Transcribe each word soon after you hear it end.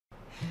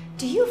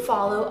Do you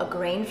follow a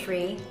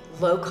grain-free,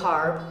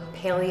 low-carb,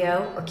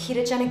 paleo, or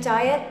ketogenic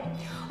diet?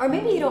 Or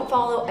maybe you don't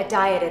follow a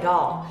diet at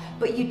all,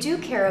 but you do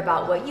care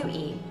about what you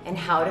eat and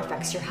how it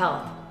affects your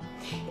health.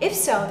 If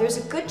so, there's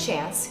a good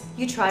chance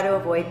you try to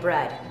avoid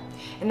bread.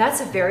 And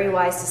that's a very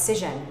wise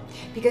decision,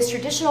 because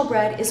traditional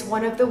bread is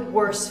one of the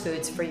worst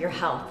foods for your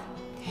health.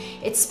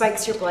 It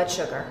spikes your blood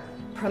sugar,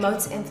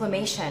 promotes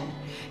inflammation,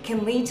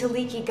 can lead to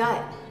leaky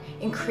gut,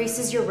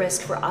 increases your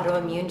risk for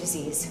autoimmune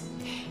disease.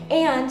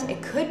 And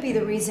it could be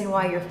the reason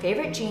why your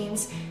favorite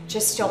jeans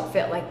just don't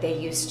fit like they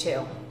used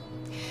to.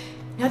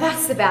 Now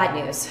that's the bad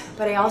news,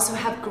 but I also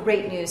have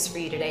great news for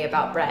you today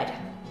about bread.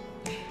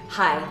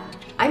 Hi,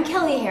 I'm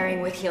Kelly Herring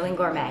with Healing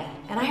Gourmet,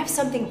 and I have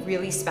something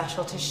really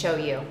special to show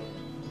you.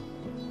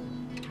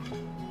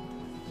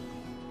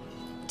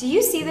 Do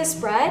you see this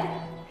bread?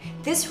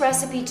 This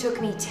recipe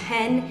took me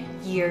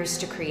 10 years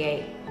to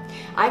create.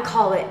 I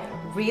call it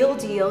Real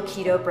Deal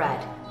Keto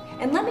Bread,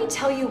 and let me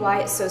tell you why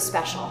it's so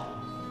special.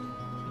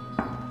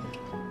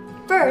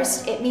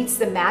 First, it meets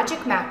the magic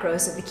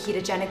macros of the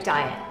ketogenic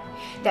diet.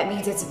 That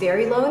means it's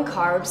very low in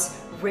carbs,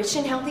 rich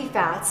in healthy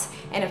fats,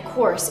 and of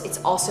course,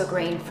 it's also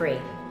grain-free.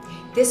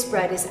 This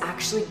bread is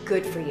actually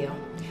good for you,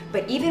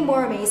 but even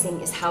more amazing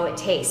is how it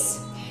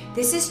tastes.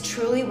 This is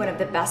truly one of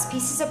the best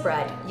pieces of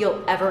bread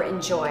you'll ever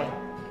enjoy.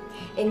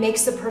 It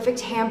makes the perfect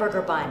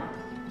hamburger bun.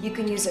 You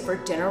can use it for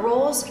dinner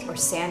rolls or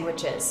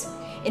sandwiches.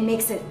 It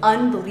makes an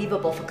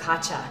unbelievable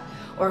focaccia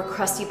or a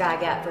crusty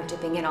baguette for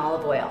dipping in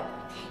olive oil.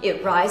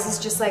 It rises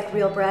just like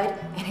real bread,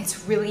 and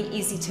it's really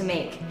easy to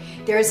make.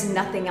 There is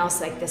nothing else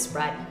like this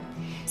bread.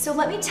 So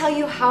let me tell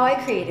you how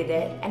I created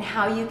it and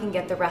how you can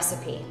get the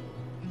recipe.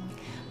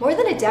 More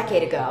than a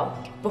decade ago,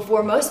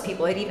 before most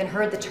people had even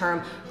heard the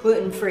term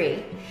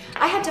gluten-free,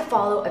 I had to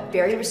follow a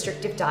very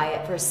restrictive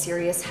diet for a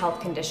serious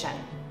health condition.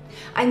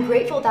 I'm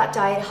grateful that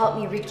diet helped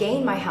me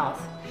regain my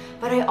health,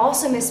 but I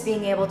also miss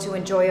being able to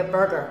enjoy a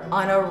burger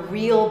on a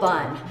real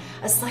bun,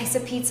 a slice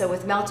of pizza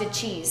with melted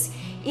cheese,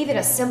 even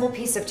a simple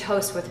piece of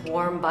toast with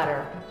warm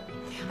butter.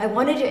 I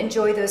wanted to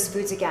enjoy those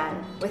foods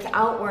again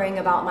without worrying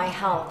about my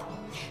health.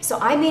 So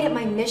I made it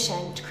my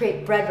mission to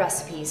create bread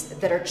recipes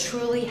that are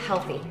truly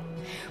healthy.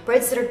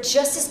 Breads that are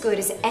just as good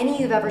as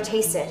any you've ever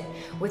tasted,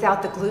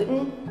 without the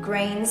gluten,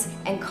 grains,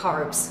 and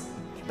carbs.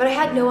 But I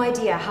had no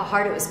idea how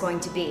hard it was going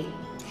to be.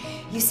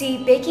 You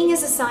see, baking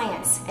is a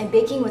science, and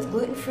baking with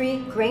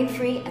gluten-free,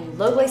 grain-free, and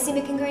low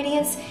glycemic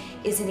ingredients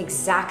is an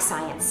exact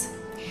science.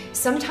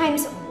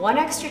 Sometimes one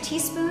extra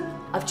teaspoon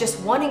of just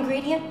one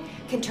ingredient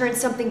can turn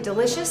something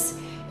delicious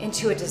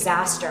into a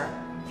disaster.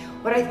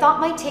 What I thought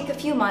might take a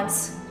few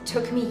months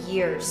took me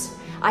years.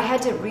 I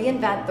had to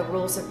reinvent the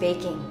rules of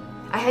baking.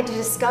 I had to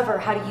discover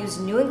how to use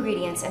new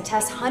ingredients and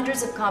test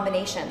hundreds of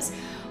combinations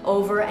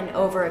over and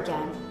over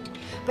again.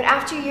 But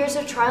after years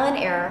of trial and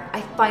error,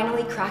 I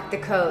finally cracked the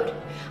code.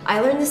 I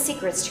learned the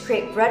secrets to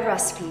create bread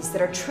recipes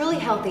that are truly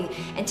healthy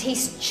and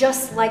taste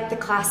just like the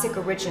classic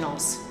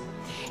originals.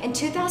 In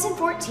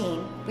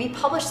 2014, we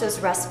published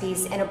those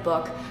recipes in a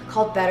book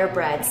called Better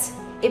Breads.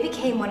 It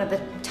became one of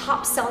the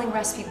top-selling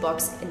recipe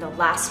books in the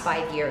last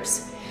 5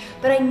 years.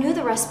 But I knew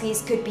the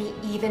recipes could be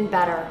even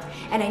better,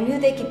 and I knew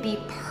they could be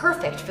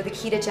perfect for the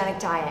ketogenic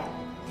diet.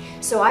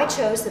 So I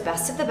chose the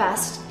best of the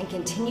best and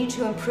continued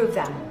to improve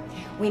them.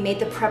 We made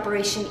the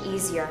preparation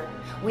easier.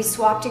 We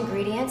swapped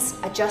ingredients,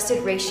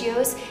 adjusted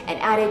ratios, and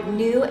added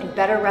new and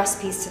better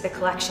recipes to the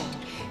collection,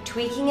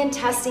 tweaking and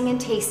testing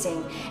and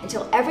tasting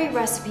until every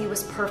recipe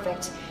was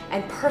perfect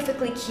and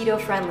perfectly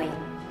keto-friendly.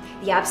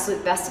 The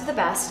absolute best of the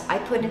best I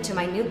put into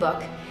my new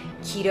book,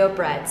 Keto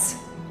Breads.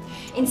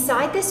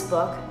 Inside this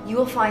book, you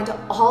will find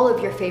all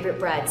of your favorite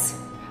breads,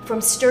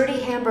 from sturdy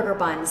hamburger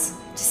buns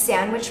to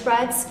sandwich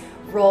breads,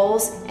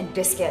 rolls, and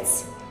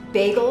biscuits,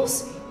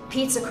 bagels,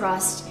 pizza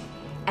crust,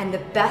 and the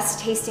best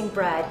tasting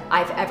bread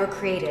I've ever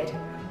created,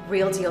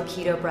 Real Deal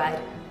Keto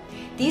Bread.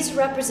 These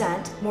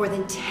represent more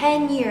than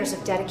 10 years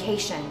of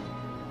dedication.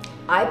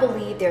 I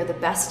believe they're the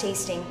best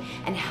tasting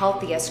and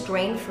healthiest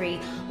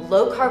grain-free,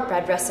 low-carb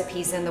bread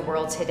recipes in the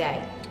world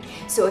today.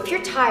 So if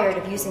you're tired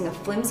of using a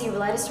flimsy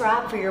lettuce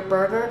wrap for your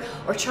burger,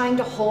 or trying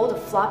to hold a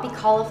floppy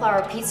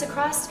cauliflower pizza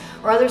crust,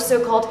 or other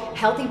so-called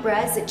healthy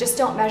breads that just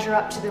don't measure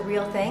up to the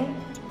real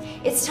thing,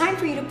 it's time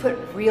for you to put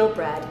real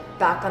bread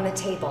back on the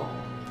table.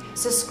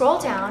 So scroll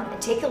down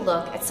and take a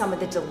look at some of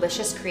the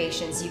delicious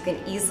creations you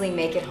can easily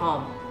make at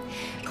home.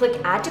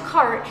 Click Add to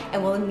Cart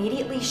and we'll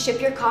immediately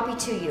ship your copy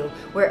to you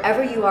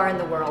wherever you are in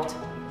the world.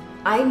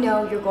 I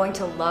know you're going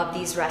to love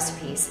these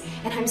recipes,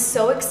 and I'm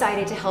so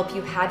excited to help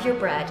you have your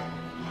bread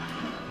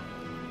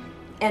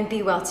and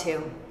be well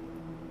too.